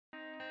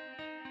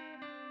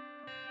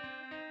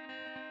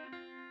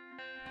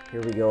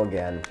Here we go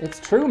again.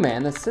 It's true,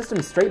 man. The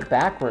system's straight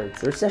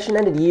backwards. The recession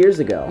ended years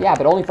ago. Yeah,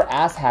 but only for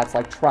asshats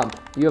like Trump.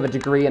 You have a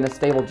degree and a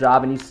stable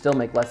job, and you still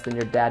make less than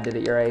your dad did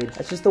at your age.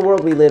 That's just the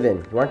world we live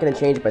in. You aren't going to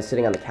change it by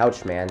sitting on the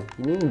couch, man.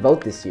 You didn't even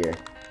vote this year.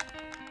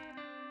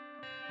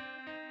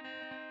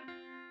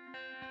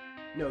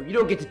 No, you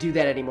don't get to do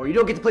that anymore. You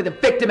don't get to play the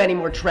victim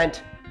anymore,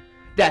 Trent.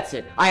 That's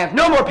it. I have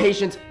no more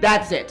patience.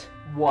 That's it.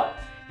 What?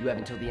 You have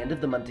until the end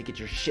of the month to get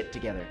your shit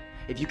together.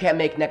 If you can't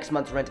make next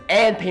month's rent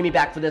and pay me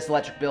back for this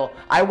electric bill,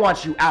 I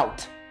want you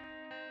out.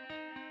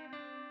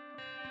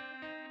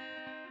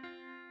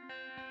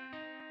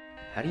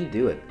 How do you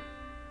do it?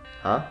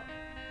 Huh?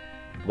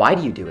 Why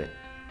do you do it?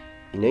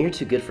 You know you're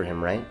too good for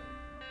him, right?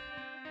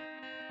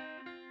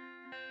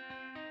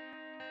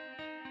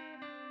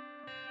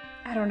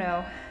 I don't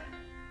know.